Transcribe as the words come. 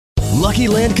Lucky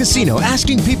Land Casino,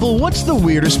 asking people, what's the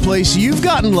weirdest place you've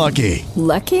gotten lucky?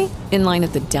 Lucky? In line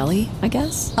at the deli, I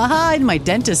guess? Aha, in my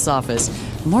dentist's office.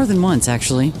 More than once,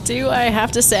 actually. Do I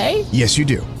have to say? Yes, you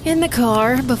do. In the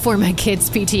car before my kids'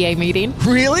 PTA meeting.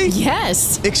 Really?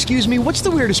 Yes. Excuse me, what's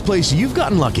the weirdest place you've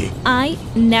gotten lucky? I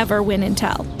never win and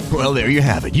tell. Well, there you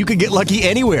have it. You can get lucky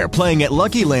anywhere, playing at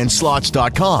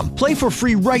LuckyLandSlots.com. Play for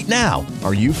free right now.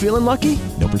 Are you feeling lucky?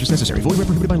 No purchase necessary. Void where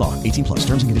prohibited by law. 18 plus.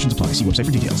 Terms and conditions apply. See website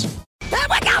for details.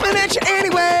 We're coming at you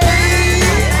anyway!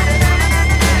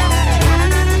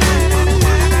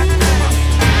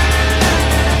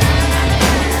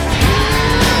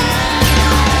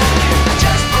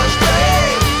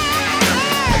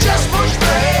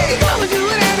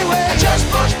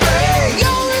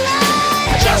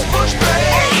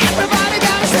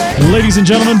 Ladies and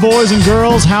gentlemen, boys and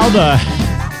girls, how the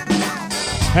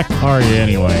heck are you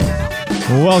anyway?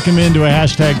 Welcome into a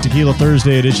hashtag Tequila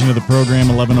Thursday edition of the program.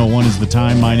 11:01 is the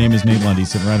time. My name is Nate Lundy.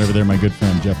 Sitting right over there, my good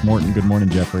friend Jeff Morton. Good morning,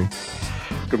 Jeffrey.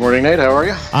 Good morning, Nate. How are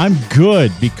you? I'm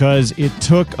good because it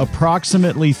took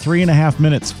approximately 3.5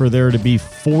 minutes for there to be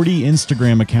 40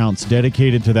 Instagram accounts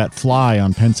dedicated to that fly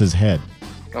on Pence's head.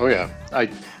 Oh, yeah.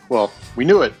 Well, we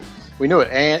knew it. We knew it.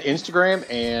 And Instagram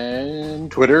and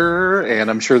Twitter, and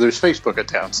I'm sure there's Facebook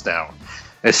accounts now.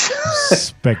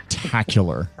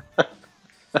 Spectacular.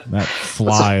 That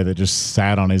fly that just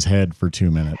sat on his head for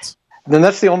 2 minutes. Then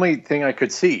that's the only thing I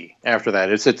could see after that.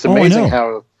 It's amazing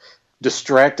how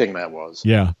distracting that was.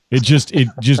 Yeah, it just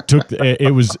took.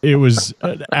 It was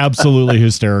absolutely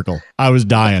hysterical. I was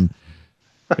dying.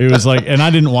 It was like, and I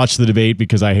didn't watch the debate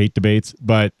because I hate debates,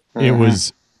 but it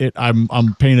was.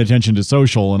 I'm paying attention to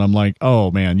social, and I'm like, oh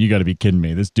man, you got to be kidding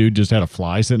me! This dude just had a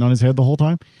fly sitting on his head the whole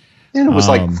time. And it was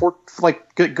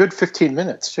good 15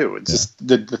 minutes too. It's just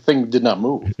the thing did not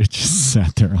move. It just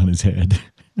sat there on his head.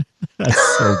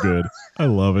 That's so good. I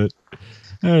love it.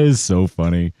 That is so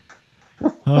funny.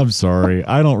 I'm sorry.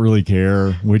 I don't really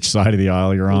care which side of the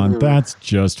aisle you're on. That's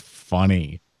just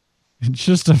funny. It's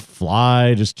just a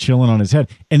fly just chilling on his head.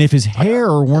 And if his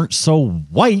hair weren't so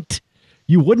white,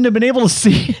 you wouldn't have been able to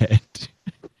see it.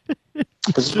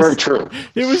 This is very true.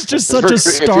 It was just such a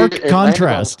stark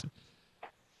contrast.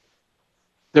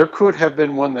 There could have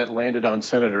been one that landed on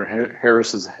Senator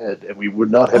Harris's head, and we would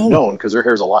not have known because her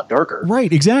hair is a lot darker.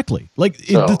 Right, exactly. Like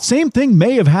the same thing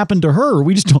may have happened to her.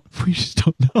 We just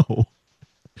don't know.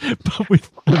 But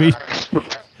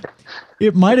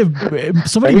it might have.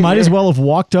 Somebody might as well have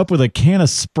walked up with a can of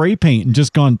spray paint and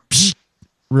just gone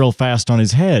real fast on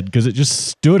his head because it just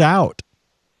stood out.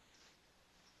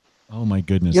 Oh my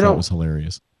goodness, that was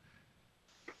hilarious.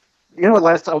 You know,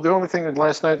 the only thing that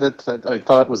last night that I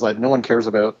thought was like no one cares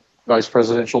about vice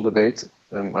presidential debates,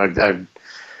 and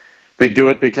they do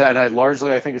it because, and I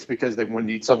think it's because they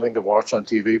need something to watch on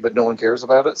TV, but no one cares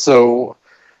about it. So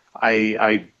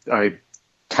I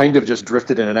kind of just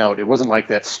drifted in and out. It wasn't like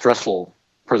that stressful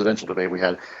presidential debate we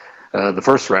had the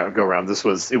first go round. This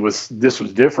was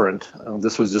different.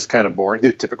 This was just kind of boring.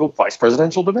 The typical vice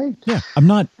presidential debate. Yeah, I'm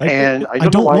not. I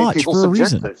don't watch for a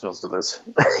reason. To this.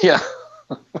 Yeah.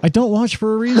 I don't watch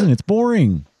for a reason. It's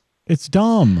boring. It's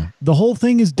dumb. The whole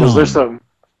thing is dumb.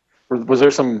 Was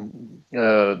there some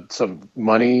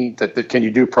money that can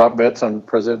you do prop bets on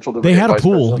presidential debates? They had a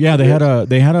pool. Yeah, they had a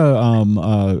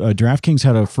DraftKings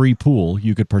had a free pool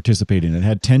you could participate in. It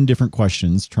had 10 different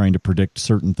questions trying to predict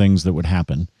certain things that would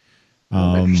happen.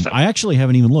 I actually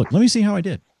haven't even looked. Let me see how I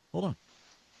did. Hold on.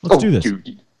 Let's do this.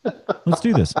 Let's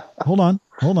do this. Hold on.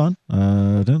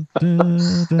 I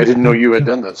didn't know you had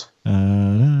done this.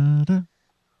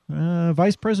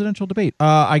 Vice presidential debate.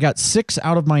 I got 6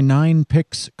 out of my 9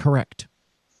 picks correct.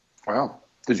 Wow.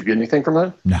 Did you get anything from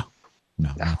that? No.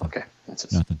 Okay.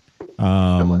 Nothing.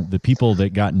 The people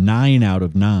that got 9 out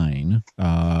of 9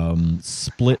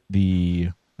 split the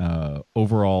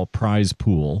overall prize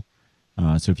pool.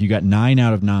 So if you got 9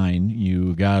 out of 9,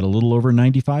 you got a little over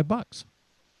 $95.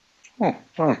 Well,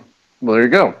 there you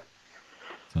go.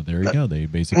 So there you go. They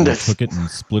basically took it and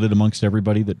split it amongst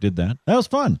everybody that did that. That was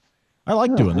fun. I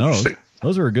like doing those.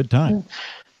 Those are a good time.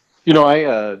 You know, I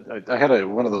had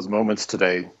one of those moments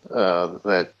today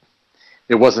that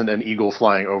it wasn't an eagle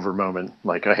flying over moment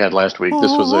like I had last week. This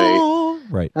was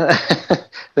right.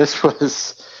 This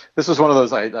was one of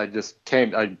those.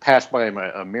 I passed by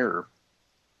a mirror,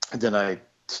 and then I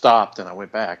stopped and I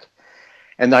went back,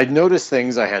 and I noticed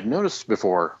things I had noticed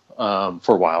before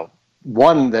for a while.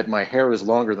 One, that my hair is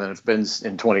longer than it's been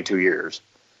in 22 years.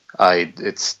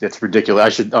 It's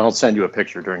ridiculous. I'll send you a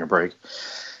picture during a break.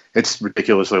 It's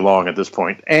ridiculously long at this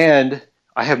point. And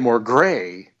I have more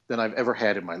gray than I've ever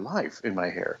had in my life in my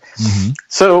hair. Mm-hmm.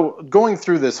 So going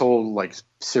through this whole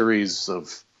series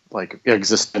of like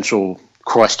existential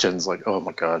questions, like, oh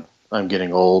my God, I'm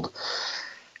getting old.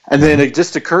 And then it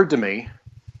just occurred to me,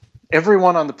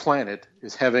 everyone on the planet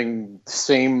is having the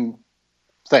same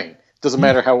thing. Doesn't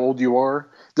matter how old you are.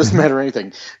 Doesn't matter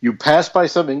anything. You pass by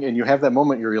something and you have that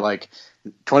moment where you're like,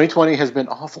 2020 has been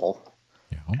awful.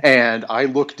 Yeah. And I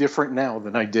look different now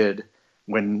than I did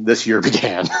when this year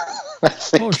began. I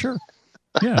think. Oh, sure.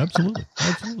 Yeah, absolutely.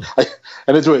 Absolutely.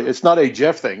 And it's not a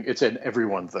Jeff thing. It's an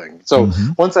everyone thing. So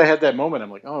once I had that moment, I'm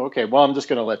like, oh, okay, well, I'm just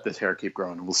going to let this hair keep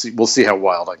growing. And we'll see how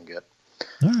wild I can get.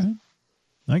 All right.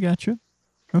 I got you.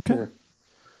 Okay. Yeah.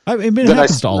 I mean, it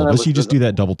happens to all of us. You just do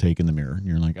that double take in the mirror and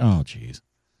you're like, oh, geez.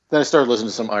 Then I started listening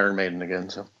to some Iron Maiden again.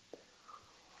 So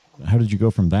how did you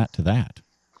go from that to that?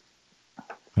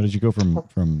 How did you go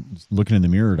from looking in the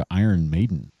mirror to Iron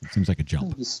Maiden? It seems like a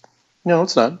jump. No,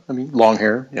 it's not. I mean, long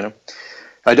hair, you know.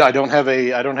 I don't have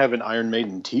an Iron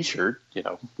Maiden T-shirt. You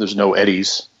know, there's no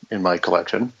Eddies in my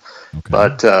collection. Okay.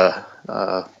 But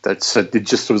it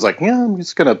just was like, yeah, I'm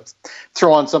just gonna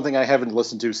throw on something I haven't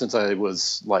listened to since I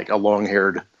was like a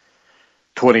long-haired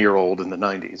 20-year-old in the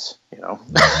 90s. You know,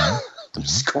 I'm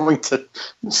just gonna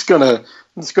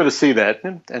see that,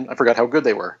 and I forgot how good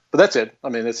they were. But that's it. I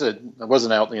mean, that's it. I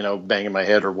wasn't out, you know, banging my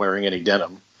head or wearing any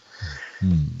denim. All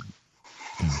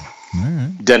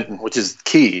right. Denim, which is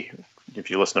key if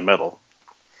you listen to metal.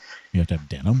 You have to have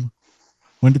denim.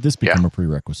 When did this become a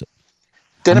prerequisite?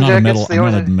 Denim jackets.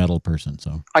 I'm not a metal person,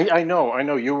 so I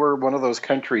know. You were one of those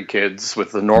country kids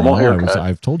with the normal haircut.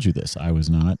 I've told you this. I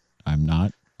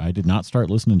did not start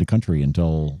listening to country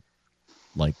until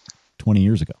like 20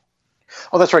 years ago.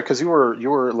 Oh, that's right, because you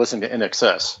were listening to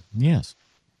NXS. Yes.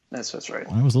 That's right.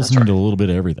 I was listening to a little bit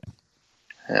of everything.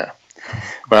 Yeah.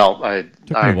 Well,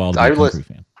 Took me a while to be a country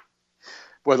fan.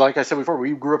 Well, like I said before,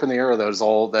 we grew up in the era that was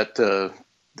all that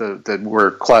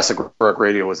where classic rock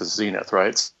radio was a zenith,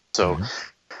 right? So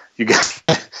you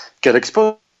get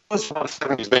exposed to a lot of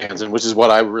 70s bands, and which is what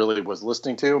I really was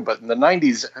listening to. But in the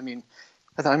 90s, I mean,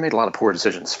 I made a lot of poor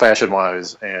decisions,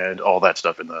 fashion-wise, and all that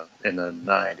stuff in the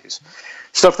 90s.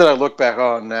 Stuff that I look back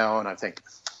on now, and I think,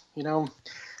 you know,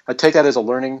 I take that as a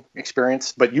learning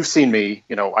experience. But you've seen me,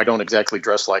 you know, I don't exactly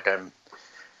dress like I'm,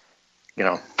 you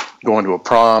know, going to a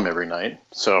prom every night.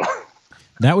 So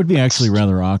that would be actually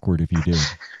rather awkward if you did.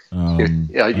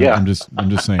 Yeah. I'm just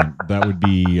saying that would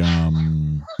be Jeff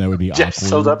awkward.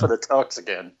 Showed up in a tux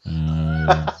again.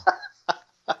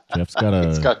 Jeff's got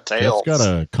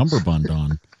a cummerbund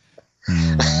on.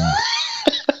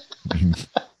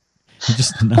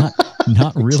 Just not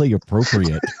really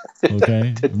appropriate.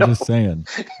 Okay, I'm just saying,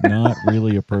 not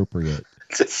really appropriate.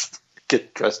 Just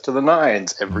get dressed to the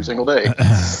nines every single day.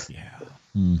 Yeah.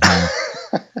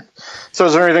 Mm-hmm. So,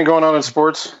 is there anything going on in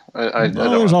sports?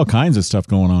 There's all kinds of stuff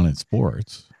going on in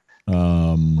sports.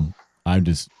 I'm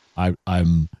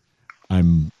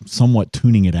somewhat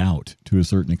tuning it out to a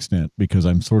certain extent because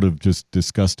I'm sort of just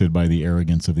disgusted by the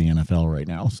arrogance of the NFL right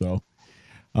now. So,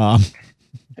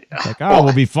 like,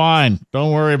 we'll be fine.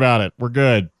 Don't worry about it. We're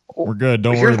good. We're good.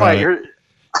 Don't worry about it.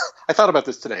 I thought about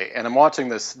this today, and I'm watching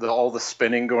all the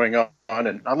spinning going on,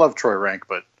 and I love Troy Rank,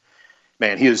 but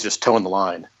man, he is just towing the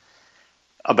line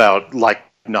about like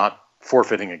not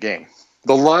forfeiting a game.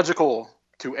 The logical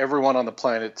to everyone on the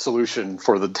planet solution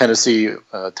for the Tennessee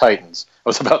Titans, I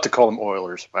was about to call them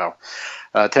Oilers. Wow.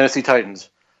 Tennessee Titans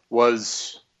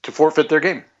was to forfeit their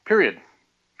game, period.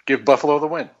 Give Buffalo the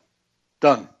win.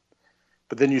 Done.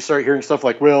 But then you start hearing stuff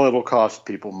like, well, it'll cost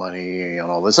people money and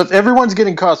all this stuff. Everyone's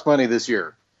getting cost money this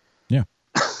year. Yeah.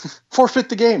 Forfeit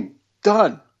the game.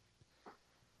 Done.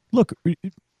 Look,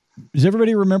 does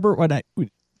everybody remember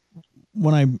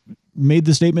when I made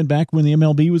the statement back when the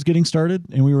MLB was getting started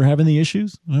and we were having the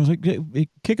issues? And I was like, hey,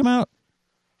 kick them out.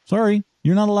 Sorry,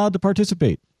 you're not allowed to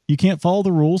participate. You can't follow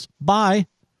the rules. Bye.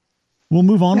 We'll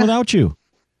move on without you.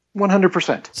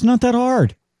 100%. It's not that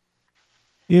hard.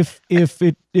 If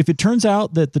it turns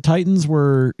out that the Titans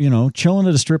were, you know, chilling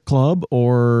at a strip club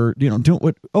or, you know, doing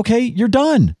what, okay, you're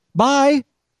done. Bye.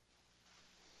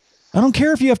 I don't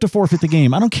care if you have to forfeit the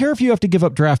game. I don't care if you have to give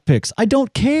up draft picks. I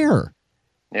don't care.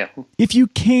 Yeah. If you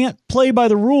can't play by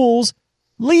the rules,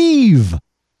 leave.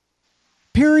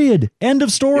 Period. End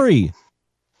of story.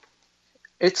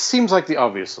 It seems like the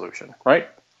obvious solution, right?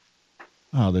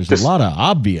 Oh, there's a lot of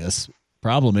obvious.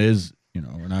 Problem is, you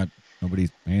know,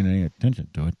 nobody's paying any attention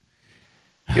to it.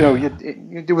 You know,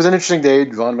 it was an interesting day.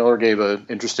 Von Miller gave an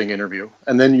interesting interview,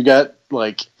 and then you got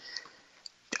like,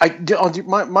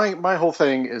 my whole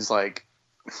thing is like,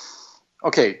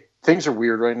 okay, things are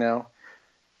weird right now.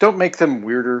 Don't make them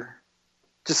weirder.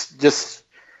 Just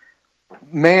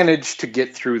manage to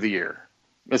get through the year.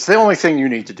 It's the only thing you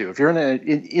need to do. If you're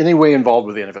in any way involved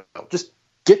with the NFL, just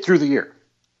get through the year.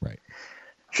 Right.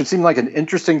 Should seem like an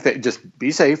interesting thing. Just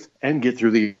be safe and get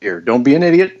through the year. Don't be an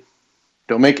idiot.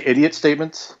 Don't make idiot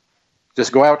statements.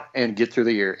 Just go out and get through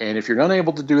the year. And if you're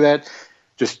unable to do that,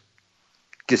 just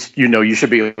you should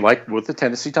be like with the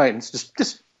Tennessee Titans.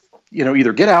 Just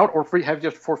either get out or have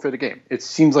just forfeit a game. It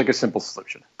seems like a simple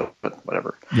solution, but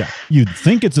whatever. Yeah, you'd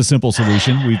think it's a simple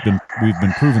solution. We've been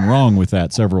proven wrong with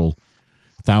that several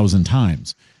thousand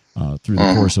times through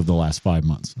the course of the last 5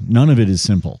 months. None of it is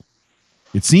simple.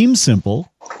 It seems simple,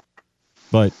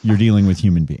 but you're dealing with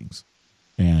human beings,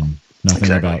 and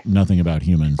nothing about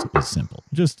humans is simple.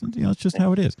 Just it's just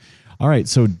how it is. All right,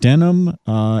 so denim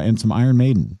and some Iron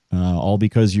Maiden, all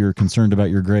because you're concerned about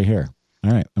your gray hair.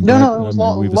 All right,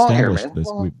 we've established this.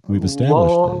 We've established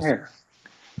long this. hair.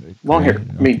 Long hair.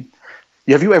 I mean,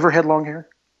 have you ever had long hair?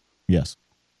 Yes,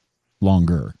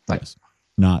 longer. Yes,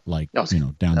 not like down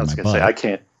to my butt. Say, I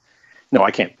can't. No,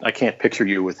 I can't. I can't picture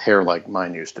you with hair like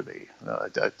mine used to be. No,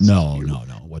 it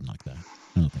wasn't like that.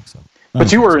 I don't think so.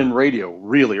 But you were in radio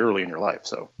really early in your life,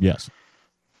 so yes,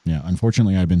 yeah.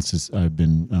 Unfortunately, I've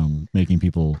been making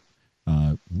people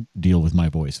deal with my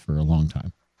voice for a long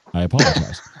time. I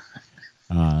apologize.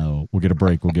 We'll get a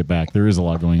break. We'll get back. There is a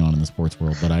lot going on in the sports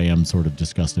world, but I am sort of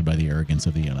disgusted by the arrogance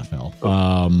of the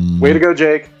NFL. Way to go,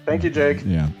 Jake. Thank you, Jake.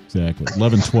 Yeah, exactly.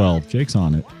 11-12. Jake's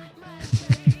on it.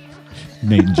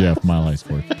 Nate and Jeff, Mile High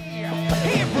Sports.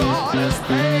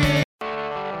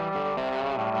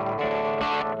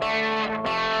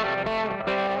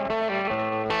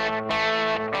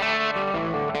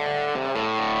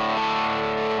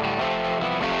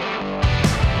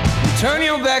 Turn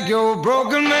your back, you're a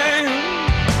broken man.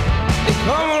 They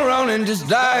come around and just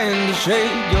dying to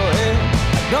shake your head.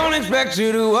 I don't expect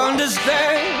you to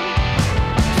understand.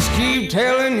 Just keep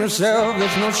telling yourself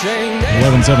there's no shame.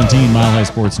 11:17, Mile High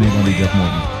Sports. Nate Lundy, Jeff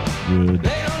Morton. Good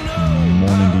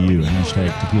morning to you.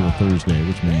 Hashtag Tequila Thursday,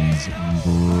 which means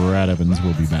Brad Evans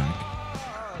will be back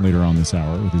later on this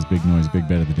hour with his Big Noise, Big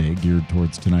Bet of the Day, geared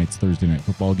towards tonight's Thursday night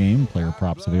football game. Player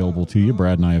props available to you.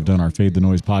 Brad and I have done our Fade the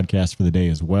Noise podcast for the day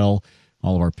as well.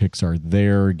 All of our picks are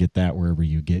there. Get that wherever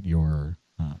you get your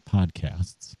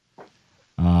podcasts.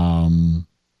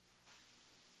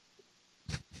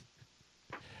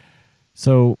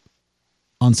 So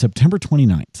on September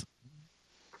 29th,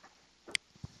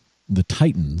 the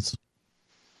Titans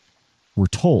were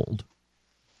told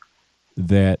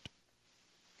that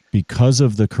because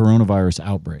of the coronavirus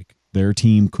outbreak, their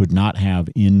team could not have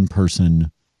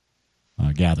in-person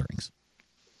gatherings.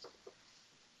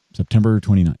 September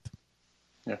 29th.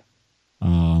 Yeah.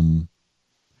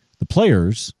 The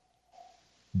players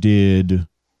did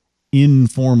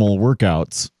informal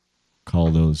workouts,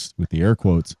 call those with the air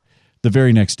quotes, the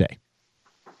very next day.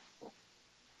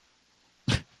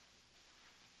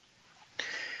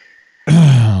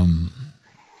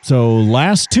 So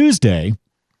last Tuesday,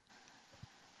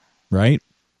 right?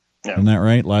 Yeah. Isn't that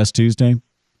right? Last Tuesday?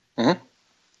 Mm-hmm.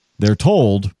 They're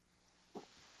told,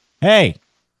 hey,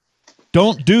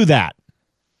 don't do that.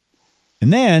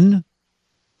 And then,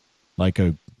 like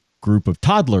a group of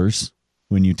toddlers,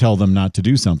 when you tell them not to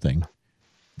do something,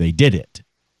 they did it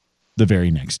the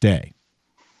very next day.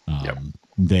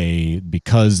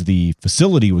 Because the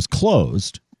facility was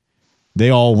closed, they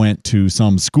all went to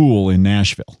some school in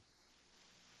Nashville.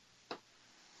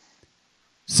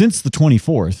 Since the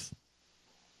 24th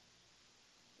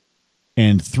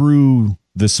and through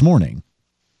this morning,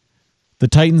 the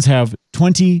Titans have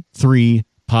 23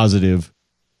 positive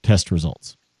test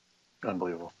results.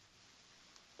 Unbelievable.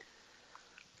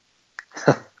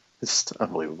 It's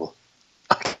unbelievable.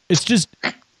 It's just,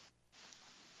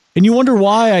 and you wonder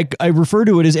why I refer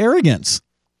to it as arrogance.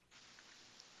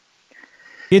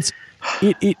 It's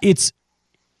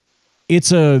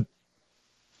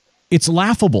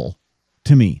laughable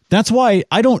to me. That's why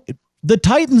the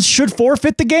Titans should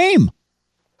forfeit the game.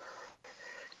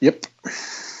 Yep.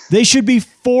 They should be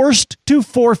forced to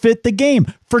forfeit the game.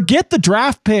 Forget the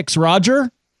draft picks,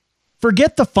 Roger.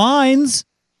 Forget the fines.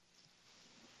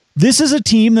 This is a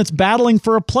team that's battling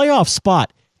for a playoff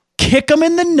spot. Kick them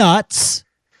in the nuts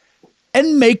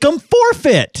and make them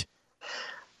forfeit.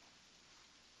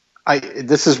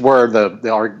 This is where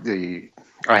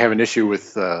I have an issue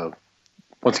with.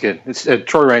 Once again,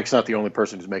 Troy Rank's not the only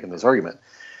person who's making this argument.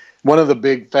 One of the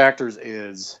big factors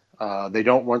is they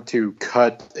don't want to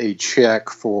cut a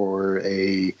check for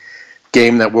a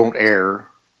game that won't air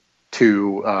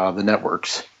to the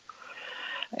networks,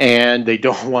 and they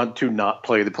don't want to not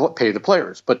pay the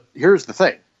players. But here's the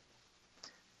thing: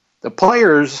 the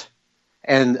players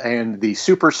and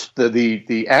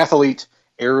the athlete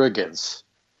arrogance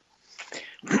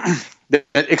that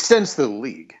extends to the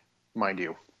league, mind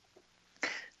you.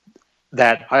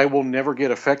 that I will never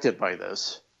get affected by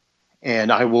this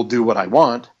and I will do what I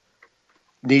want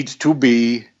needs to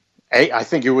be, I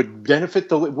think it would benefit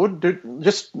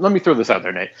just let me throw this out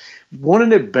there, Nate.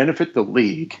 Wouldn't it benefit the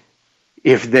league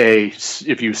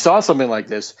if you saw something like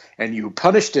this and you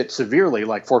punished it severely,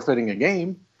 like forfeiting a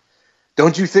game?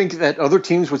 Don't you think that other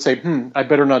teams would say, I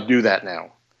better not do that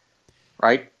now,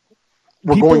 right?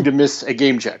 We're going to miss a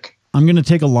game check. I'm going to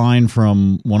take a line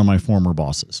from one of my former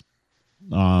bosses,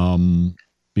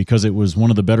 because it was one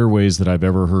of the better ways that I've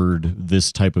ever heard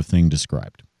this type of thing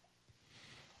described.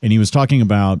 And he was talking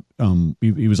about,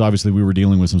 he was obviously, we were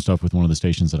dealing with some stuff with one of the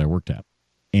stations that I worked at.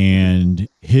 And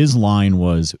his line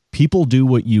was, people do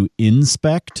what you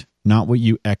inspect, not what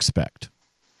you expect.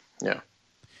 Yeah.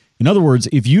 In other words,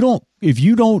 if you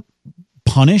don't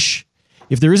punish,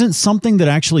 if there isn't something that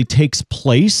actually takes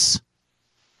place,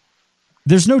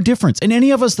 there's no difference. And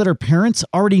any of us that are parents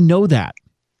already know that.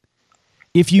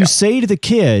 If you say to the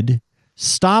kid,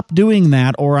 stop doing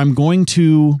that, or I'm going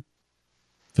to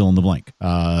fill in the blank,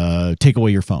 take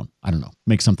away your phone. I don't know.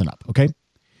 Make something up. Okay.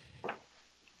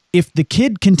 If the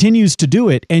kid continues to do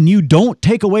it and you don't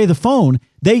take away the phone,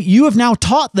 you have now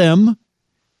taught them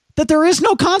that there is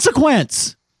no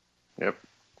consequence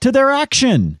to their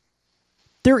action.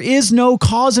 There is no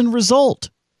cause and result.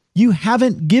 You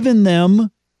haven't given them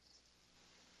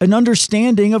an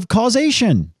understanding of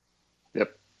causation.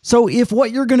 Yep. So if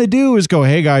what you're going to do is go,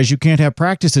 hey guys, you can't have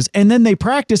practices, and then they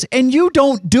practice and you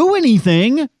don't do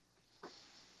anything,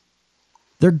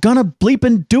 they're going to bleep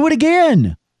and do it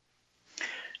again.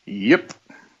 Yep.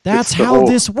 That's how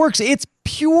this works. It's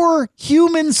pure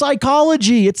human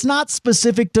psychology. It's not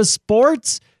specific to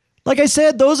sports. Like I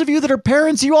said, those of you that are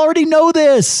parents, you already know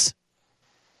this.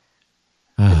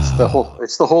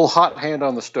 It's the whole hot hand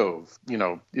on the stove,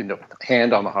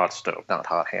 hand on the hot stove, not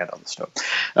hot hand on the stove.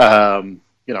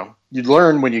 You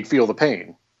learn when you feel the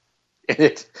pain.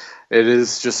 It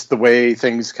is just the way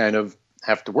things kind of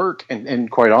have to work. And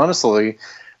quite honestly,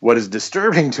 what is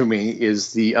disturbing to me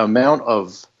is the amount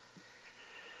of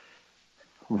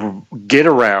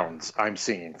get-arounds I'm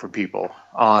seeing from people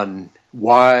on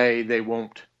why they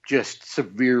won't just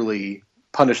severely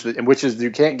punish it, which is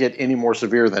you can't get any more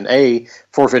severe than A,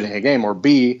 forfeiting a game, or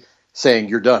B, saying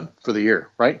you're done for the year,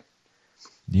 right?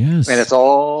 Yes. And it's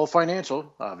all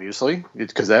financial, obviously,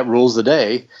 because that rules the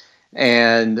day.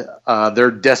 And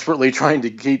they're desperately trying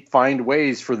to find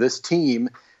ways for this team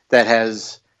that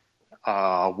has,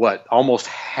 almost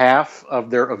half of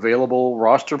their available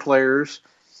roster players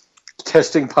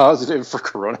testing positive for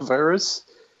coronavirus.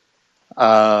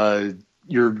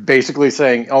 You're basically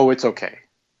saying, oh, it's okay.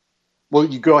 Well,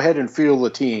 you go ahead and field a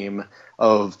team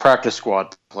of practice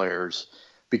squad players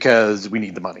because we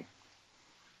need the money.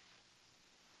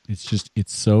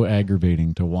 It's so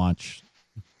aggravating to watch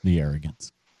the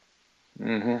arrogance.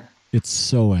 Mm-hmm. It's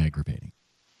so aggravating.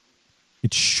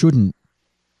 It shouldn't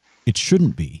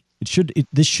be.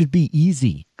 This should be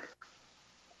easy.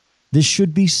 This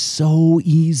should be so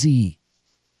easy.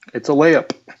 It's a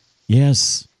layup.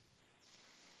 Yes.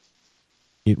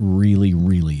 It really,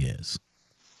 really is.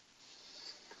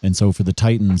 And so for the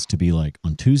Titans to be like,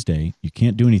 on Tuesday, you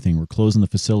can't do anything. We're closing the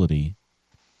facility.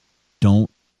 Don't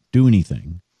do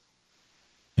anything.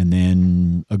 And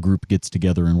then a group gets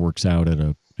together and works out at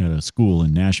a school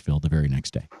in Nashville the very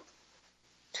next day.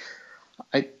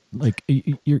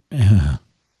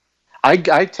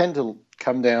 I tend to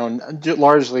come down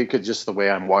largely because just the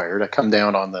way I'm wired. I come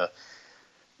down on the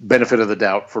benefit of the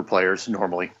doubt for players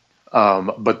normally,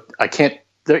 but I can't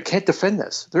defend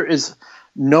this. There is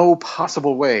no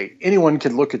possible way anyone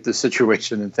can look at this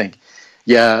situation and think,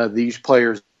 yeah, these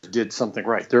players did something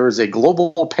right. There is a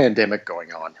global pandemic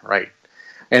going on, right?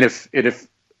 And if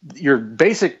your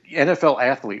basic NFL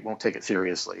athlete won't take it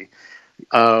seriously,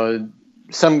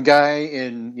 some guy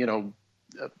in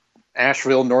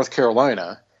Asheville, North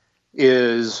Carolina,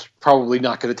 is probably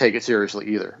not going to take it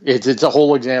seriously either. It's a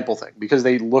whole example thing because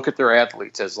they look at their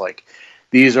athletes as like,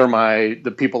 these are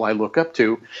the people I look up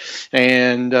to,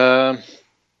 and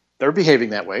they're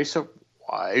behaving that way. So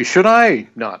why should I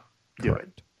not do it?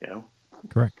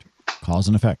 Correct. Cause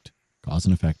and effect. Cause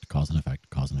and effect. Cause and effect.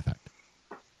 Cause and effect.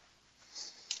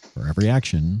 For every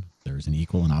action, there's an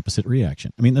equal and opposite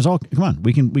reaction. I mean, come on,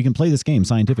 we can play this game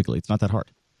scientifically. It's not that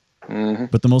hard. Mm-hmm.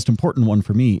 But the most important one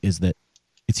for me is that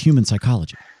it's human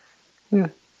psychology. Yeah.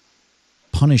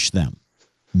 Punish them.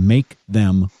 Make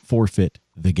them forfeit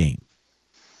the game.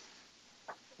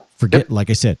 Like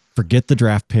I said, forget the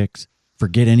draft picks.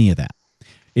 Forget any of that.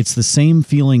 It's the same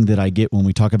feeling that I get when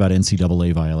we talk about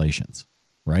NCAA violations,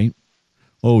 right?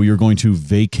 Oh, you're going to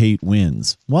vacate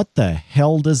wins. What the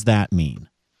hell does that mean?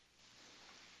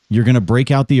 You're going to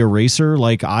break out the eraser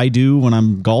like I do when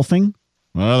I'm golfing?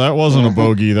 Well, that wasn't a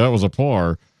bogey. That was a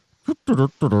par.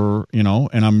 You know,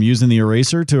 and I'm using the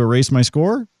eraser to erase my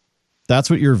score? That's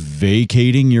what you're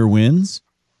vacating your wins?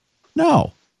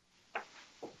 No.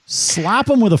 Slap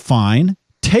them with a fine.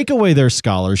 Take away their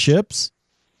scholarships.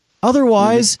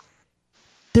 Otherwise,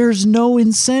 there's no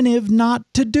incentive not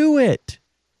to do it.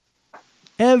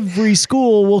 Every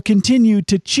school will continue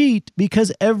to cheat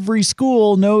because every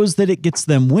school knows that it gets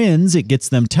them wins, it gets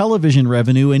them television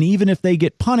revenue, and even if they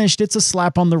get punished, it's a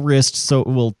slap on the wrist, so it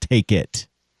will take it.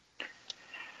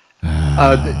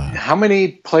 How many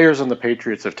players on the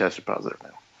Patriots have tested positive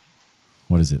now?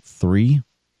 What is it, 3?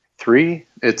 3?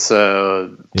 It's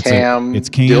Cam. It's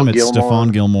Cam, it's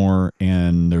Stephon Gilmore,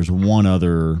 and there's one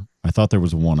other. I thought there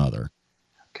was one other.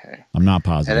 Okay. I'm not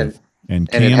positive. And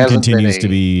and it Cam hasn't continues been to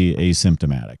be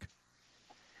asymptomatic.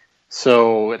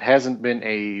 So it hasn't been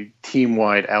a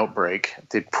team-wide outbreak.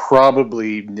 They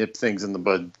probably nipped things in the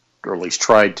bud, or at least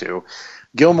tried to.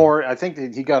 Gilmore, I think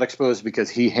that he got exposed because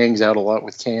he hangs out a lot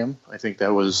with Cam. I think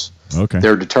that was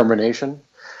their determination.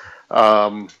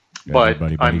 But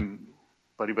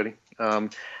buddy.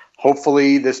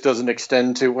 Hopefully this doesn't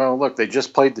extend to, well, look, they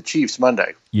just played the Chiefs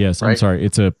Monday. Yes, right? I'm sorry.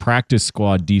 It's a practice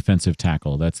squad defensive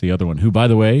tackle. That's the other one, who, by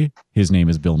the way, his name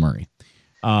is Bill Murray.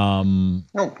 Oh,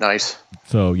 nice.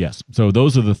 So, yes. So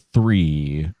those are the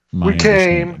 3. We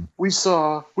came, we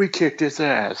saw, we kicked his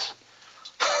ass.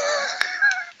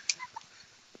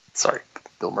 Sorry,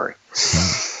 Bill Murray.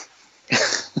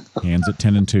 Hands at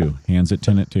 10-2. Hands at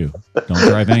 10-2. Don't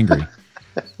drive angry.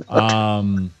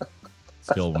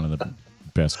 Still one of the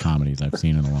best comedies I've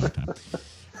seen in a long time.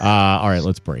 All right,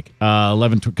 let's break.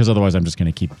 11, because otherwise I'm just going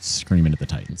to keep screaming at the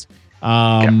Titans.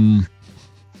 Can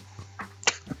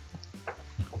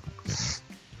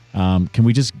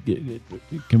we just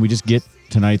get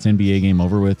tonight's NBA game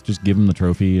over with? Just give them the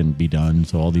trophy and be done,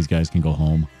 so all these guys can go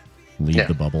home, leave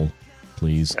the bubble,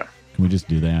 please. Yeah. Can we just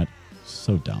do that?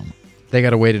 So dumb. They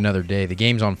got to wait another day. The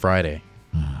game's on Friday.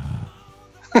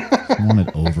 I want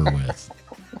it over with.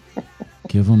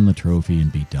 Give them the trophy and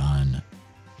be done.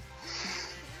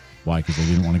 Why? Because they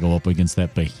didn't want to go up against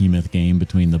that behemoth game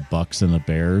between the Bucks and the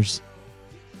Bears?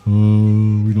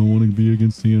 Oh, we don't want to be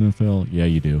against the NFL. Yeah,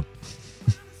 you do.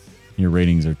 Your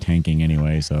ratings are tanking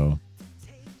anyway, so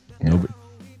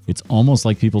it's almost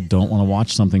like people don't want to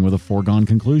watch something with a foregone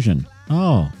conclusion.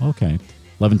 Oh, okay.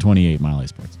 11:28 Mile High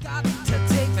Sports.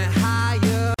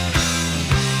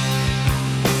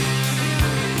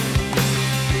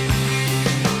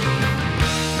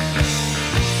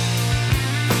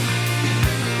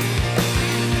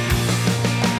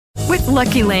 With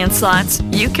Lucky Land Slots,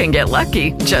 you can get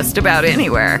lucky just about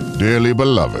anywhere. Dearly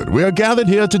beloved, we are gathered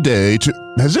here today to...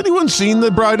 Has anyone seen the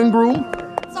bride and groom?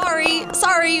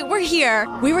 Sorry, we're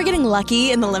here. We were getting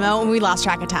lucky in the limo and we lost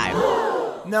track of time.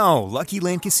 No, Lucky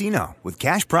Land Casino, with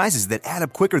cash prizes that add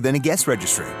up quicker than a guest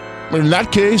registry. In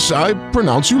that case, I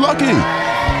pronounce you lucky.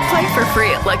 Play for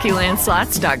free at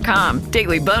LuckyLandSlots.com.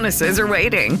 Daily bonuses are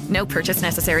waiting. No purchase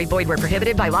necessary. Void where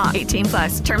prohibited by law.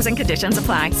 18+. Terms and conditions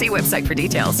apply. See website for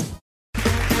details.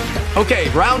 Okay,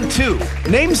 round 2.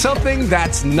 Name something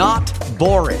that's not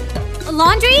boring. A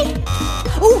laundry?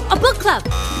 Ooh, a book club.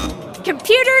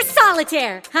 Computer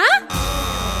solitaire, huh?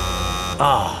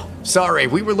 Ah, sorry.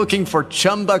 We were looking for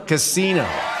Chumba Casino.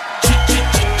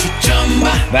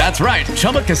 That's right.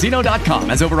 ChumbaCasino.com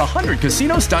has over 100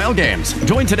 casino-style games.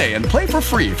 Join today and play for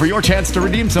free for your chance to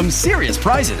redeem some serious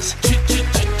prizes.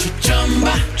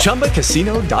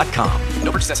 ChumbaCasino.com.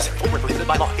 No purchase necessary. Void where prohibited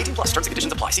by law. 18+. Terms and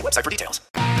conditions apply. See website for details.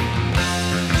 Come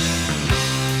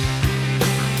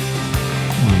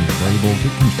on, Vrabel.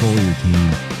 Get control of your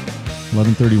team.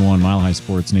 11:31 Mile High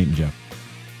Sports. Nate and Jeff.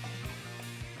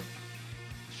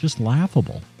 It's just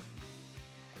laughable.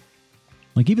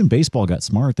 Like, even baseball got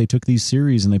smart. They took these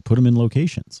series and they put them in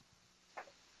locations.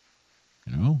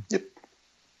 You know? Yep.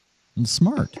 And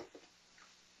smart.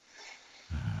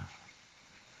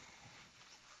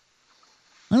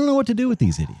 I don't know what to do with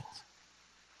these idiots.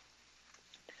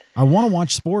 I want to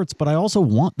watch sports, but I also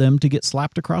want them to get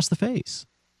slapped across the face.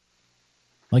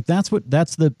 Like, that's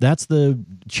the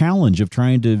challenge of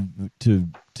trying to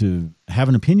have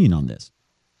an opinion on this.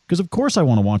 Because of course I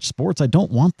want to watch sports. I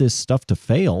don't want this stuff to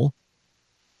fail.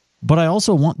 But I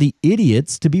also want the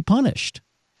idiots to be punished.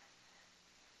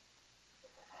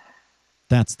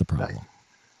 That's the problem.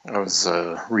 I was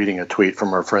reading a tweet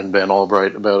from our friend Ben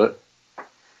Albright about it.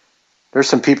 There's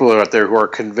some people out there who are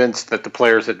convinced that the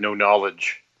players had no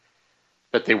knowledge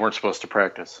that they weren't supposed to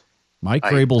practice. Mike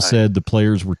Vrabel said the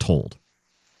players were told.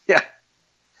 Yeah.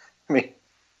 I mean,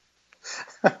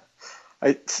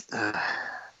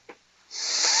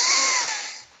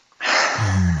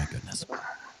 Oh my goodness!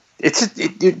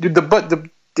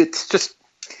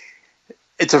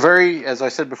 It's a very, as I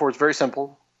said before, it's very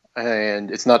simple, and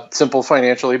it's not simple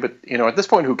financially. But at this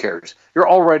point, who cares? You're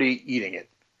already eating it.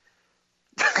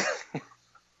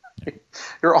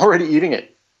 You're already eating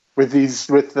it with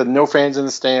the no fans in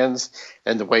the stands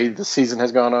and the way the season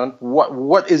has gone on.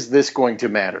 What is this going to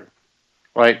matter?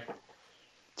 Right?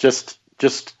 Just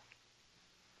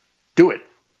do it.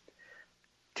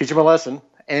 Teach them a lesson,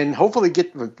 and hopefully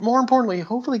more importantly,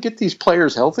 get these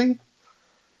players healthy.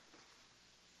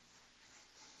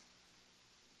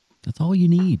 That's all you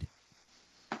need.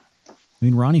 I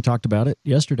mean, Ronnie talked about it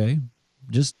yesterday.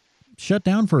 Just shut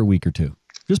down for a week or two.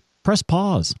 Just press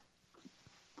pause.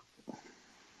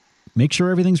 Make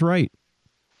sure everything's right.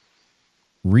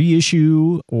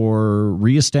 Reissue or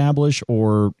reestablish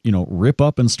or, rip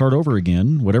up and start over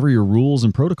again, whatever your rules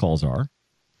and protocols are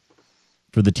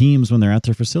for the teams when they're at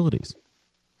their facilities.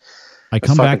 I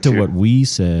come back to what we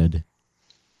said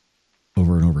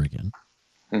over and over again.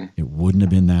 It wouldn't have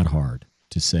been that hard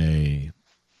to say,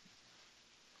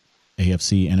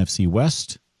 AFC, NFC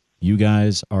West, you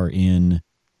guys are in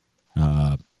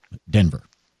Denver.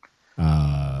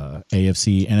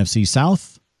 AFC, NFC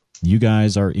South, you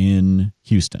guys are in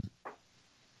Houston.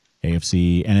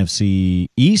 AFC, NFC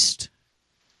East,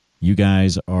 you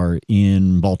guys are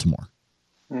in Baltimore.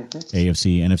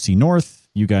 AFC, NFC North,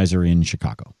 you guys are in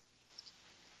Chicago.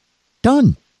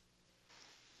 Done.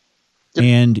 Yep.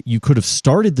 And you could have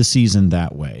started the season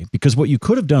that way, because what you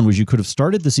could have done was you could have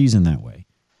started the season that way.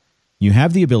 You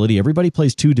have the ability, everybody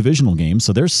plays 2 divisional games,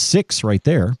 so there's 6 right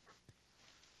there.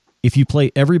 If you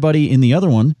play everybody in the other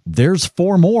one, there's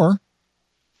 4 more.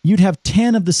 You'd have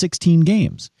 10 of the 16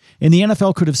 games. And the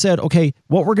NFL could have said, okay,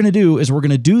 what we're going to do is we're going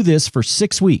to do this for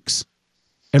 6 weeks,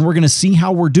 and we're going to see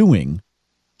how we're doing,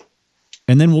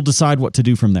 and then we'll decide what to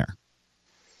do from there.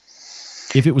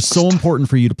 If it was so important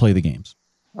for you to play the games.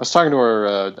 I was talking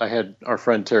to I had our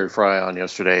friend Terry Fry on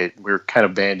yesterday. We were kind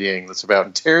of bandying this about,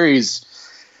 and Terry's,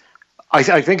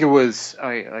 I think it was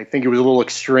a little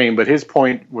extreme, but his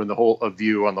point when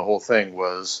view on the whole thing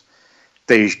was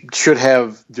they should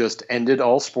have just ended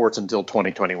all sports until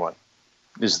 2021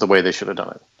 is the way they should have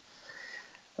done it.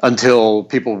 Until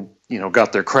people,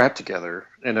 got their crap together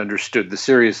and understood the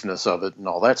seriousness of it and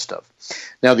all that stuff.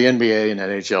 Now the NBA and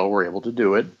NHL were able to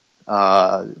do it.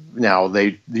 Now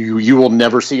you will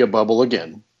never see a bubble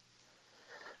again,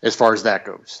 as far as that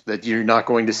goes. That you're not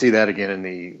going to see that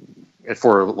again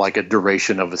for like a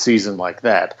duration of a season like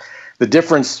that. The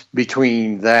difference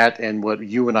between that and what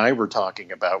you and I were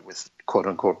talking about with quote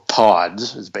unquote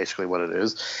pods is basically what it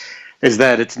is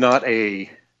that it's not a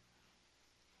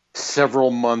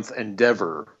several month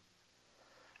endeavor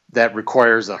that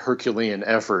requires a Herculean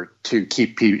effort to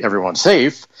keep everyone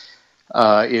safe.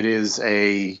 It is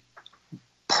a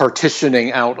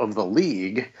partitioning out of the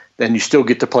league, then you still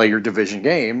get to play your division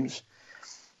games.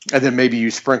 And then maybe you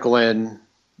sprinkle in,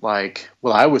 like,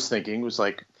 what I was thinking was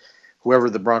like whoever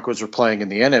the Broncos are playing in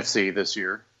the NFC this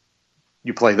year,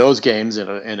 you play those games in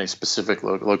a specific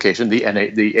location, the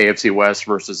AFC West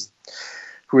versus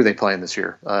who are they playing this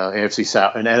year? AFC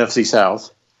South and NFC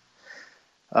South.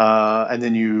 And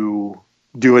then you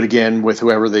do it again with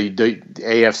whoever the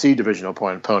AFC divisional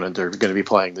opponent they're going to be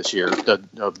playing this year,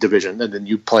 of division, and then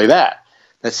you play that.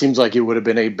 That seems like it would have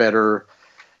been a better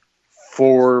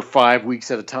 4 or 5 weeks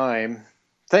at a time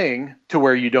thing, to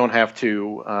where you don't have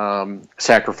to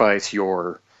sacrifice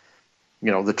your,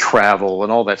 the travel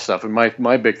and all that stuff. And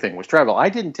my big thing was travel. I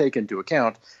didn't take into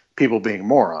account people being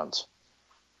morons.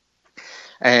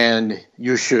 And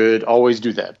you should always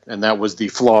do that. And that was the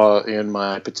flaw in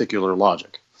my particular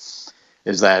logic,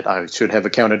 is that I should have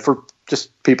accounted for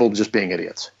just people just being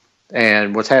idiots.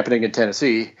 And what's happening in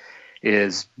Tennessee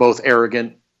is both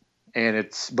arrogant and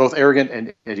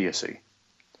idiocy.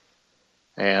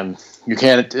 And you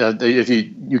can't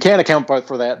you can't account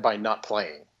for that by not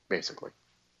playing, basically.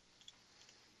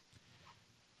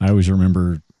 I always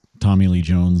remember Tommy Lee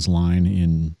Jones' line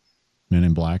in Men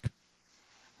in Black.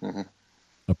 Mm-hmm.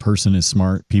 A person is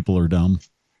smart, people are dumb.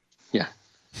 Yeah.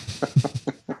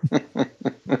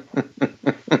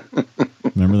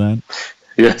 Remember that?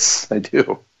 Yes, I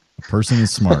do. A person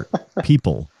is smart,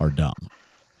 people are dumb.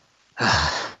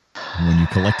 When you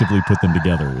collectively put them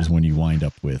together is when you wind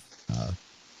up with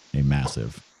a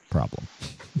massive problem.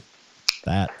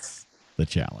 That's the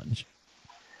challenge.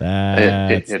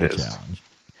 That's the challenge.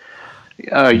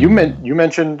 You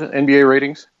mentioned NBA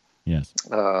ratings. Yes.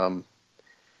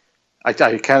 I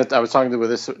was talking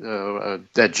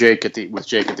with Jake at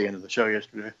the end of the show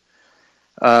yesterday.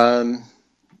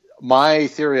 My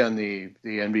theory on the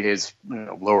NBA's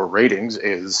lower ratings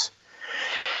is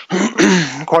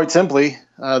Quite simply,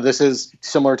 this is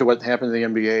similar to what happened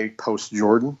in the NBA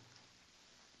post-Jordan.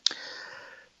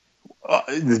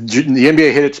 The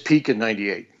NBA hit its peak in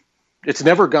 '98. It's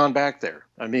never gone back there.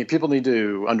 I mean, people need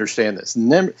to understand this.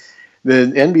 The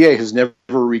NBA has never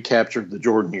recaptured the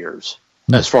Jordan years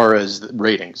as far as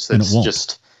ratings. That's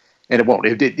just, and it won't.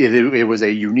 It was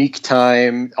a unique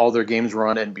time. All their games were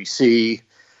on NBC.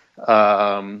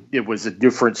 It was a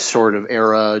different sort of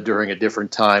era during a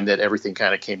different time that everything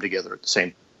kind of came together at the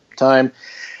same time.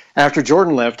 After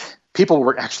Jordan left, people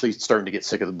were actually starting to get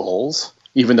sick of the Bulls,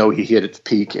 even though he hit its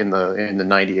peak in the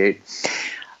 '98.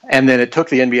 And then it took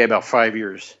the NBA about 5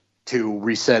 years to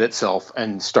reset itself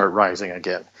and start rising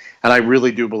again. And I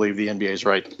really do believe the NBA is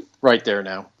right there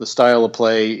now. The style of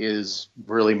play is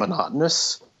really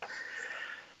monotonous.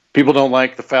 People don't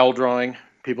like the foul drawing.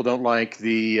 People don't like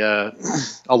a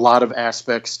lot of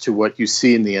aspects to what you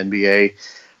see in the NBA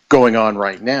going on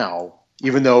right now,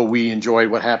 even though we enjoyed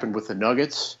what happened with the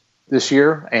Nuggets this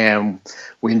year, and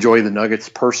we enjoy the Nuggets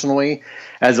personally.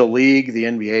 As a league, the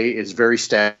NBA is very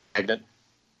stagnant,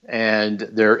 and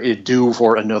they're due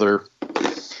for another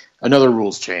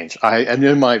rules change. And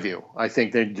in my view, I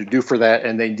think they're due for that,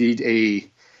 and they need a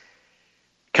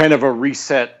kind of a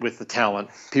reset with the talent.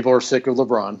 People are sick of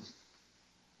LeBron.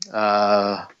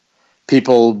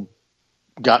 People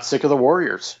got sick of the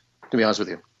Warriors, to be honest with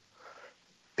you.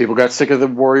 People got sick of the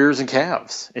Warriors and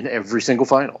Cavs in every single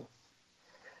final.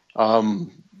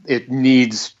 It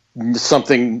needs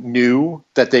something new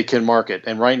that they can market.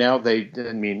 And right now,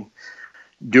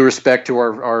 due respect to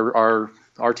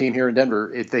our team here in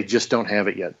Denver, they just don't have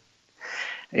it yet.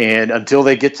 And until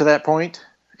they get to that point,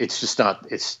 it's just not.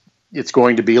 It's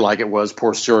going to be like it was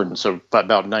post-Jordan, so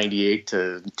about 98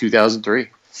 to 2003.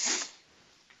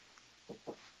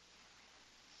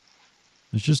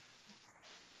 It's just,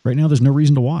 right now, there's no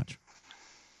reason to watch.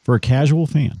 For a casual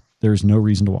fan, there's no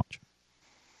reason to watch.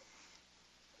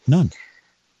 None.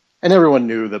 And everyone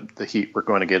knew that the Heat were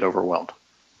going to get overwhelmed.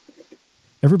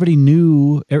 Everybody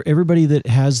knew, everybody that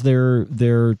has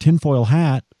their tinfoil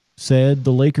hat said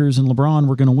the Lakers and LeBron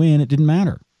were going to win. It didn't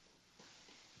matter.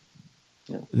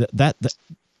 Yeah.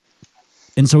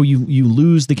 And so you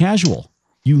lose the casual.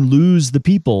 You lose the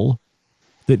people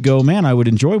that go, man, I would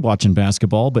enjoy watching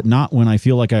basketball, but not when I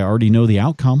feel like I already know the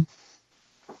outcome.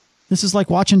 This is like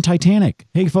watching Titanic.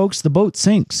 Hey, folks, the boat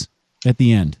sinks at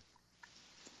the end.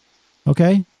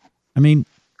 Okay? I mean,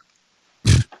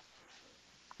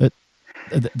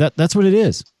 that's what it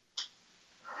is.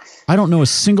 I don't know a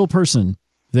single person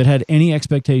that had any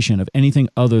expectation of anything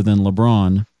other than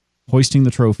LeBron hoisting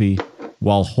the trophy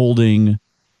while holding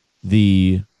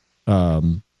the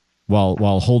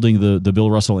while holding the Bill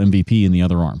Russell MVP in the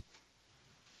other arm.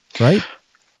 Right?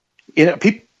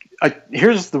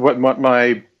 Here's what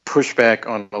my pushback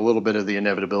on a little bit of the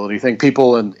inevitability thing.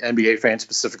 People and NBA fans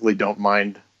specifically don't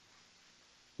mind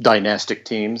dynastic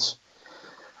teams.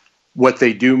 What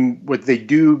they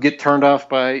do get turned off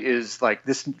by is like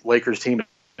this Lakers team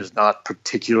is not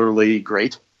particularly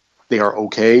great. They are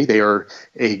okay. They are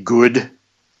a good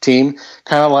team,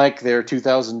 kind of like their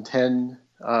 2010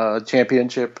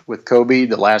 championship with Kobe,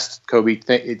 the last Kobe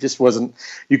thing. It just wasn't.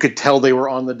 You could tell they were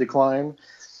on the decline.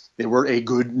 They were a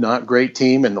good, not great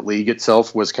team, and the league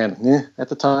itself was kind of at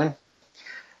the time.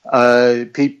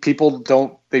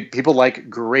 People like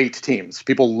great teams.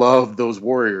 People love those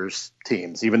Warriors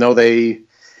teams, even though they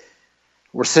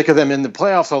were sick of them in the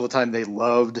playoffs all the time. They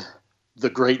loved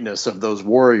the greatness of those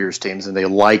Warriors teams, and they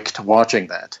liked watching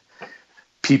that.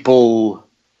 People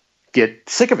get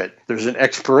sick of it. There's an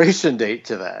expiration date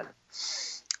to that.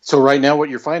 So right now what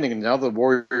you're finding, and now the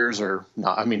Warriors are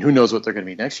not, I mean, who knows what they're going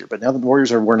to be next year, but now the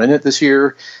Warriors weren't in it this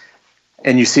year,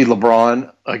 and you see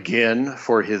LeBron again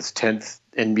for his 10th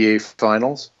NBA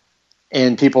Finals,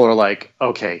 and people are like,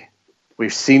 okay,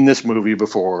 we've seen this movie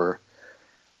before.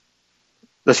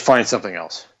 Let's find something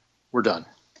else. We're done.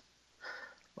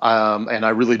 And I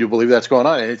really do believe that's going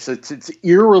on. And it's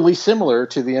eerily similar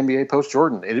to the NBA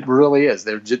post-Jordan. It really is.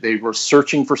 They were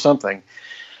searching for something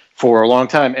for a long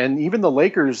time. And even the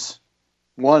Lakers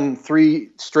won 3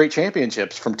 straight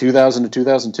championships from 2000 to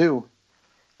 2002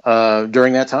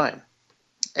 during that time.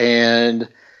 And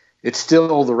it's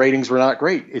still, the ratings were not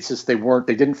great. It's just they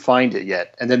didn't find it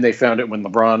yet. And then they found it when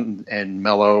LeBron and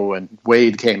Melo and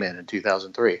Wade came in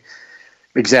 2003.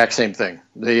 Exact same thing.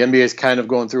 The NBA is kind of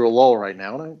going through a lull right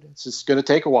now, and it's just going to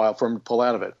take a while for them to pull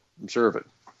out of it. I'm sure of it.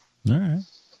 All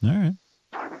right.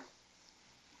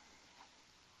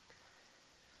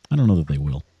 I don't know that they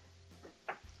will.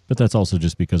 But that's also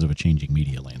just because of a changing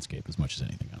media landscape as much as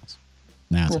anything else.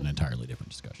 That's an entirely different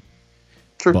discussion.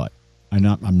 True. But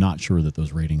I'm not sure that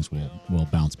those ratings will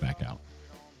bounce back out.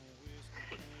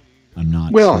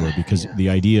 not sure, because the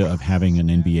idea of having an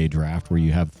NBA draft where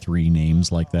you have 3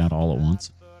 names like that all at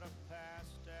once,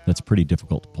 that's pretty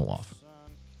difficult to pull off.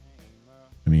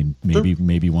 I mean,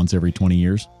 maybe once every 20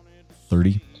 years,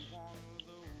 30.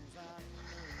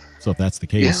 So if that's the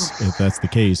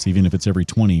case, even if it's every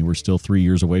 20, we're still 3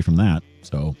 years away from that.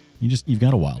 So you've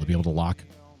got a while to be able to lock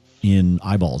in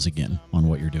eyeballs again on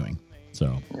what you're doing.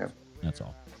 So that's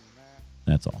all.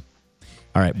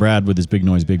 All right, Brad with his big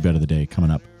noise, big bet of the day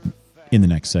coming up in the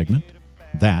next segment.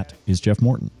 That is Jeff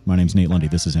Morton. My name's Nate Lundy.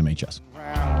 This is MHS.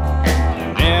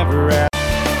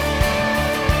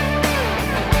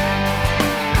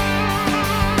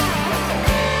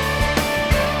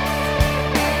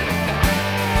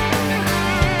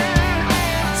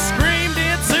 Screamed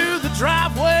into the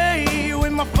driveway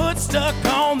with my foot stuck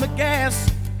on the gas.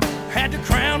 Had the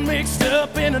crown mixed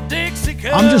up in a Dixie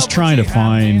cup. I'm just trying to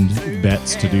find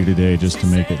bets to do today just to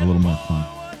make it a little more fun.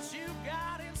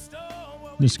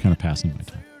 I'm just kind of passing my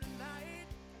time.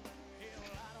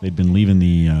 They'd been leaving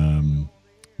the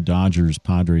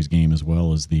Dodgers-Padres game as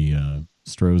well as the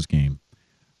Stros game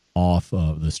off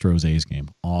of the Stros-A's game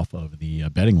off of the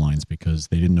betting lines because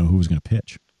they didn't know who was going to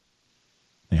pitch.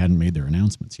 They hadn't made their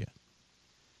announcements yet.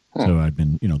 So I'd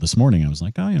been, this morning I was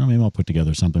like, maybe I'll put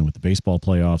together something with the baseball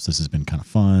playoffs. This has been kind of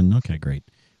fun. Okay, great.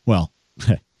 Well,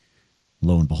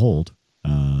 lo and behold,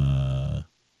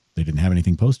 they didn't have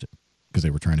anything posted because they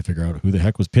were trying to figure out who the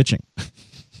heck was pitching.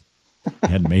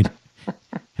 hadn't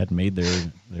made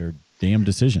their damn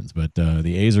decisions. But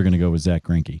the A's are going to go with Zach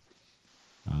Greinke,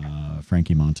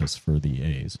 Frankie Montas for the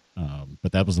A's.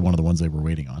 But that was one of the ones they were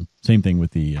waiting on. Same thing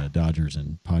with the Dodgers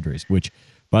and Padres, which,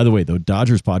 by the way, the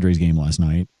Dodgers-Padres game last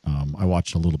night, I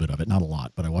watched a little bit of it. Not a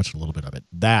lot, but I watched a little bit of it.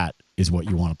 That is what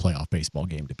you want a playoff baseball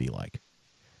game to be like.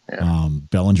 Yeah.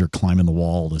 Bellinger climbing the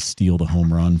wall to steal the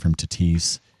home run from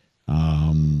Tatis.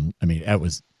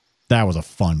 That was a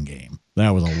fun game.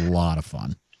 That was a lot of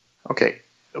fun. Okay,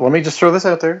 let me just throw this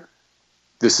out there.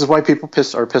 This is why people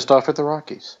are pissed off at the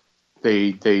Rockies.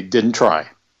 They didn't try.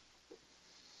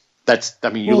 Look at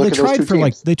those two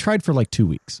teams. They tried for 2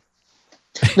 weeks.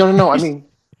 No. I mean,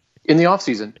 in the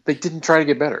offseason, they didn't try to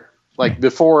get better.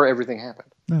 Before everything happened.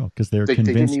 No, because they're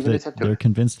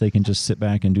convinced they can just sit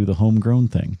back and do the homegrown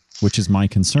thing, which is my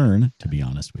concern, to be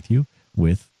honest with you,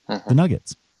 with the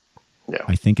Nuggets. Yeah.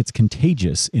 I think it's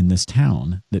contagious in this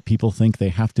town that people think they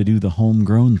have to do the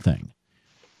homegrown thing.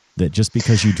 That just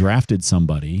because you drafted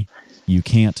somebody, you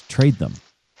can't trade them.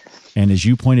 And as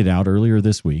you pointed out earlier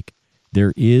this week,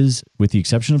 there is, with the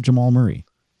exception of Jamal Murray,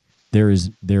 there is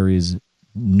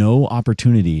no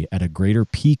opportunity at a greater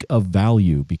peak of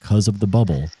value because of the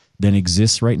bubble than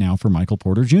exists right now for Michael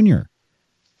Porter Jr.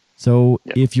 So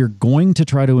if you're going to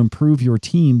try to improve your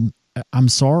team, I'm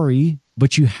sorry,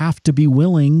 but you have to be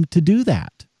willing to do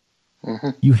that. Mm-hmm.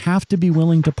 You have to be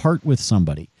willing to part with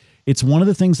somebody. It's one of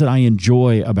the things that I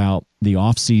enjoy about the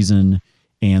offseason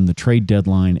and the trade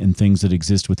deadline and things that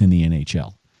exist within the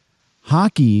NHL.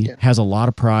 Hockey has a lot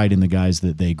of pride in the guys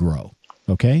that they grow,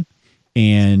 okay?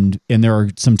 And there are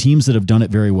some teams that have done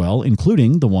it very well,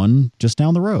 including the one just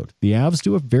down the road. The Avs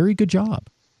do a very good job.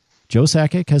 Joe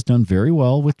Sakic has done very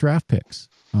well with draft picks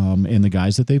and the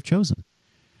guys that they've chosen.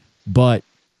 But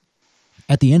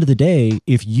at the end of the day,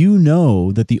 if you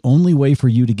know that the only way for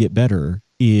you to get better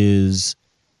is,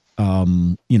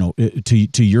 to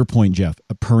your point, Jeff,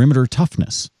 a perimeter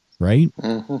toughness, right?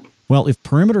 Mm-hmm. Well, if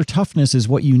perimeter toughness is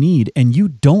what you need and you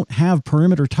don't have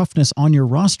perimeter toughness on your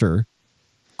roster,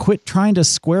 quit trying to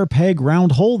square peg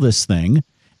round hole this thing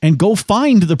and go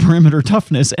find the perimeter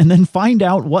toughness and then find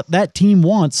out what that team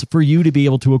wants for you to be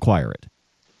able to acquire it.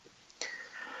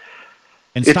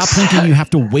 And stop thinking you have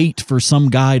to wait for some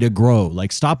guy to grow.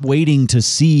 Stop waiting to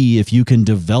see if you can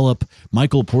develop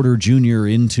Michael Porter Jr.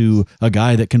 into a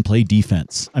guy that can play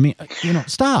defense. I mean,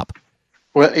 stop.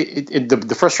 Well,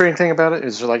 the frustrating thing about it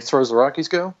is, as far as the Rockies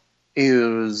go,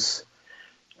 is,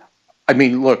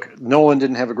 look, Nolan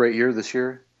didn't have a great year this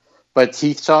year, but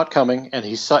he saw it coming, and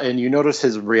you notice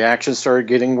his reaction started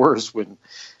getting worse when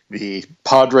the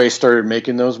Padres started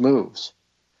making those moves.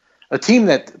 A team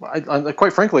that,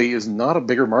 quite frankly, is not a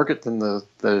bigger market than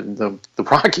the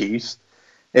Rockies.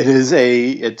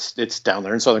 It's down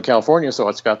there in Southern California, so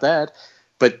it's got that.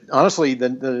 But honestly,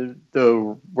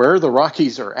 the where the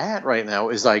Rockies are at right now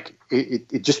is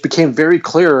it just became very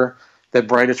clear that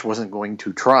Bridich wasn't going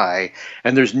to try,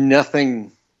 and there's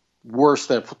nothing worse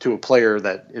to a player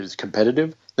that is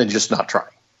competitive than just not trying.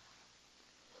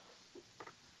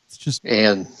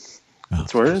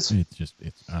 That's what it is. It's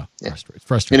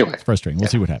frustrating. Anyway, it's frustrating. We'll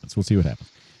see what happens.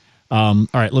 All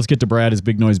right, let's get to Brad, his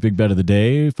big noise, big bet of the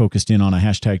day, focused in on a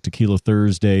hashtag Tequila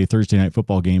Thursday night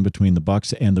football game between the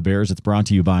Bucs and the Bears. It's brought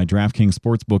to you by DraftKings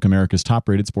Sportsbook, America's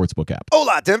top-rated sportsbook app.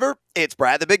 Hola, Denver. It's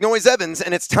Brad the Big Noise Evans,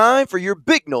 and it's time for your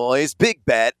big noise, big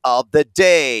bet of the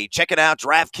day. Checking out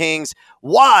DraftKings'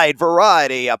 wide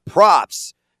variety of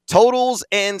props, totals,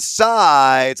 and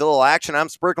sides. A little action I'm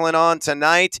sprinkling on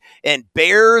tonight. And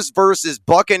Bears versus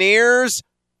Buccaneers.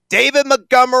 David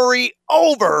Montgomery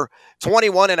over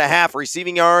 21.5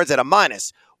 receiving yards at a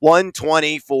minus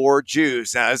 124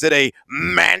 juice. Now, is it a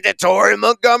mandatory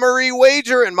Montgomery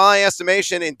wager? In my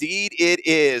estimation, indeed it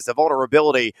is. The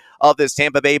vulnerability of this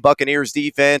Tampa Bay Buccaneers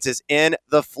defense is in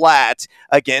the flat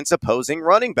against opposing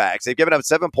running backs. They've given up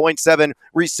 7.7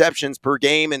 receptions per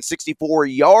game and 64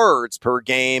 yards per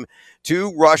game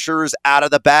to rushers out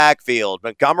of the backfield.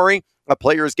 Montgomery, a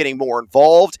player is getting more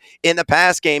involved in the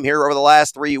pass game here over the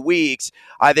last 3 weeks,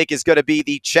 I think is going to be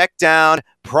the check down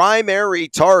primary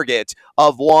target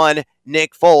of one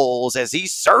Nick Foles as he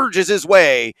surges his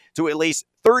way to at least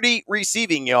 30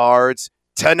 receiving yards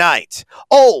tonight.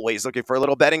 Always looking for a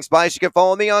little betting spice. You can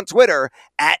follow me on Twitter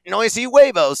at Noisy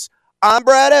Huevos. I'm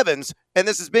Brad Evans, and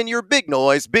this has been your big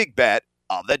noise, big bet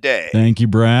of the day. Thank you,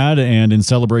 Brad. And in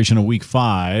celebration of week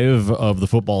 5 of the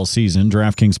football season,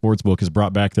 DraftKings Sportsbook has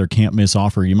brought back their can't miss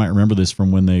offer. You might remember this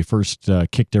from when they first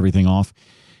kicked everything off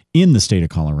in the state of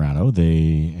Colorado.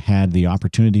 They had the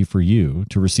opportunity for you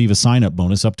to receive a sign-up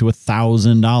bonus up to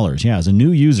 $1,000. Yeah, as a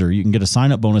new user, you can get a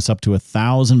sign-up bonus up to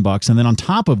 $1,000. And then on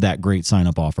top of that great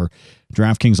sign-up offer,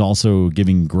 DraftKings also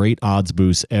giving great odds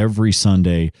boosts every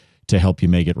Sunday to help you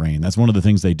make it rain. That's one of the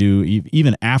things they do.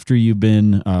 Even after you've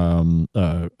been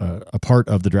a part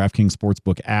of the DraftKings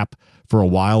Sportsbook app for a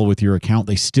while with your account,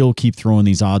 they still keep throwing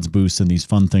these odds boosts and these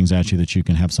fun things at you that you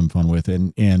can have some fun with.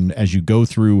 And as you go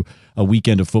through a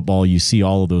weekend of football, you see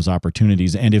all of those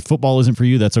opportunities. And if football isn't for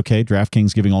you, that's okay.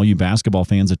 DraftKings giving all you basketball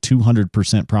fans a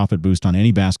 200% profit boost on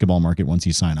any basketball market once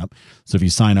you sign up. So if you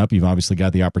sign up, you've obviously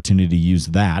got the opportunity to use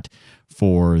that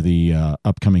for the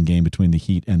upcoming game between the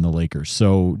Heat and the Lakers.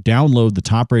 So download the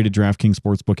top-rated DraftKings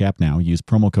Sportsbook app now. Use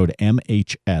promo code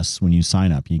MHS when you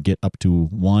sign up. You get up to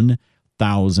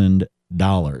 $1,000.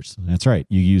 That's right.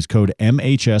 You use code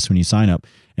MHS when you sign up,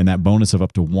 and that bonus of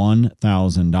up to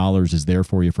 $1,000 is there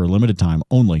for you for a limited time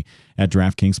only at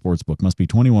DraftKings Sportsbook. Must be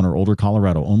 21 or older.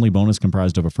 Colorado only. Bonus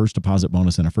comprised of a first deposit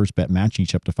bonus and a first bet match,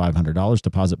 each up to $500.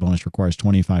 Deposit bonus requires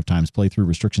 25 times playthrough.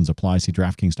 Restrictions apply. See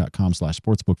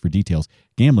DraftKings.com/sportsbook for details.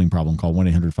 Gambling problem? Call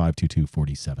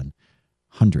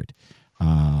 1-800-522-4700.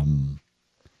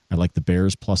 I like the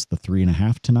Bears plus the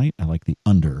 3.5 tonight. I like the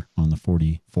under on the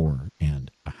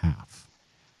 44.5.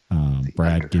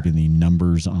 Brad giving the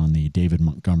numbers on the David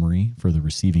Montgomery for the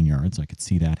receiving yards. I could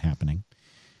see that happening.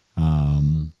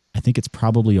 I think it's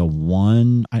probably a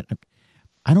 1.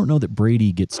 I don't know that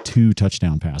Brady gets 2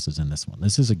 touchdown passes in this one.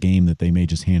 This is a game that they may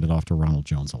just hand it off to Ronald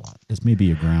Jones a lot. This may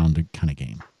be a ground kind of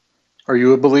game. Are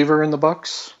you a believer in the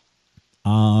Bucs?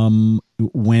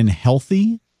 When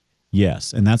healthy,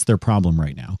 yes, and that's their problem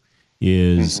right now.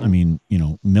 I mean,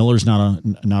 Miller's not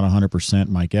 100%.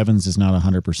 Mike Evans is not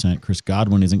 100%. Chris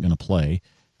Godwin isn't going to play.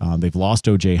 They've lost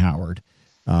O.J. Howard.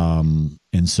 And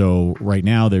so right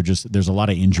now there's a lot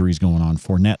of injuries going on.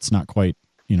 Fournette's not quite,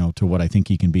 to what I think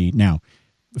he can be. Now,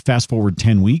 fast forward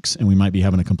 10 weeks and we might be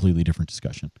having a completely different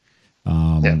discussion.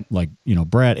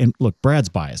 Brad, and look, Brad's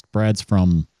biased. Brad's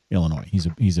from Illinois. He's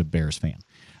a Bears fan.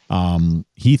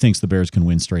 He thinks the Bears can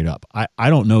win straight up. I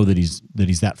don't know that he's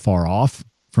that far off.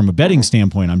 From a betting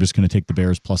standpoint, I'm just going to take the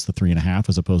Bears plus the 3.5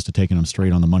 as opposed to taking them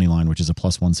straight on the money line, which is a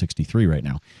plus 163 right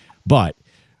now. But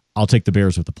I'll take the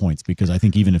Bears with the points because I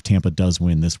think even if Tampa does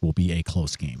win, this will be a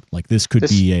close game. Like this could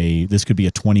be a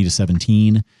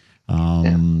 20-17,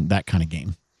 that kind of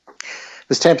game.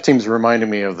 This Tampa team is reminding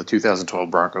me of the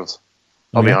 2012 Broncos.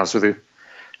 I'll be honest with you.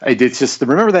 It's just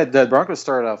remember that the Broncos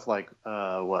started off like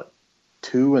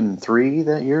 2-3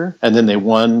 that year, and then they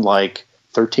won like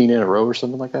 13 in a row or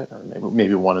something like that, or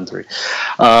maybe 1-3.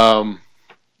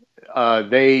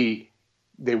 They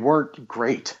weren't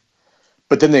great,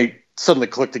 but then they suddenly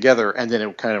clicked together, and then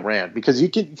it kind of ran because you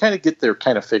can kind of get there,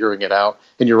 kind of figuring it out.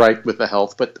 And you're right with the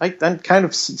health, but I'm kind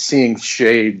of seeing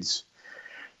shades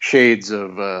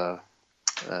of the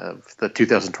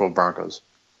 2012 Broncos.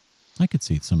 I could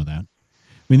see some of that.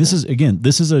 I mean,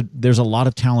 there's a lot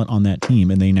of talent on that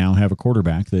team, and they now have a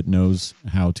quarterback that knows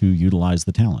how to utilize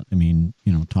the talent. I mean,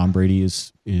 Tom Brady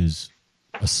is a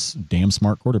damn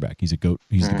smart quarterback. He's a GOAT.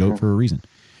 He's the GOAT for a reason.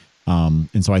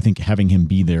 And so I think having him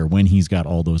be there when he's got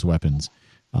all those weapons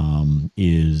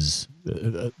is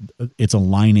it's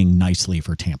aligning nicely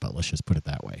for Tampa. Let's just put it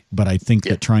that way. But I think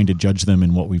that trying to judge them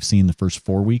in what we've seen the first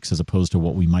 4 weeks as opposed to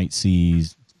what we might see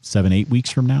 7-8 weeks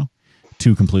from now,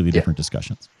 two completely different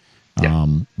discussions.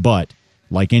 But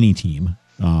like any team,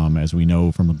 as we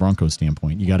know from the Broncos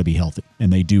standpoint, you got to be healthy.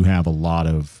 And they do have a lot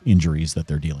of injuries that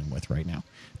they're dealing with right now.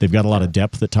 They've got a lot of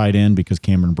depth at tight end because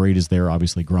Cameron Braid is there.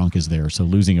 Obviously, Gronk is there. So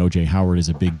losing O.J. Howard is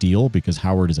a big deal because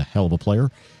Howard is a hell of a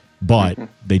player. But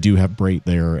they do have Braid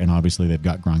there, and obviously they've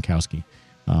got Gronkowski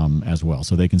as well.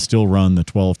 So they can still run the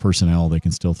 12 personnel. They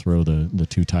can still throw the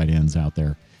two tight ends out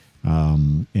there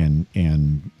and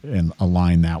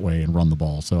align that way and run the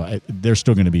ball. So they're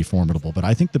still going to be formidable. But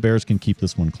I think the Bears can keep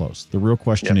this one close. The real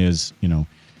question is,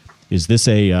 is this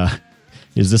a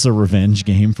revenge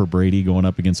game for Brady going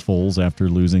up against Foles after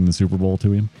losing the Super Bowl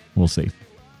to him? We'll see.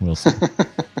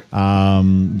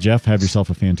 Jeff, have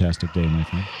yourself a fantastic day, my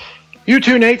friend. You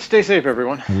too, Nate. Stay safe,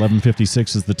 everyone.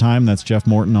 11:56 is the time. That's Jeff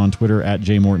Morton on Twitter at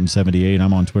JMorton78.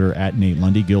 I'm on Twitter at Nate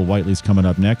Lundy. Gil Whiteley's coming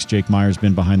up next. Jake Meyer's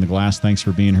been behind the glass. Thanks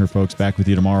for being here, folks. Back with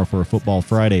you tomorrow for a Football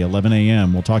Friday, 11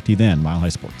 a.m. We'll talk to you then. Mile High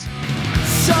Sports.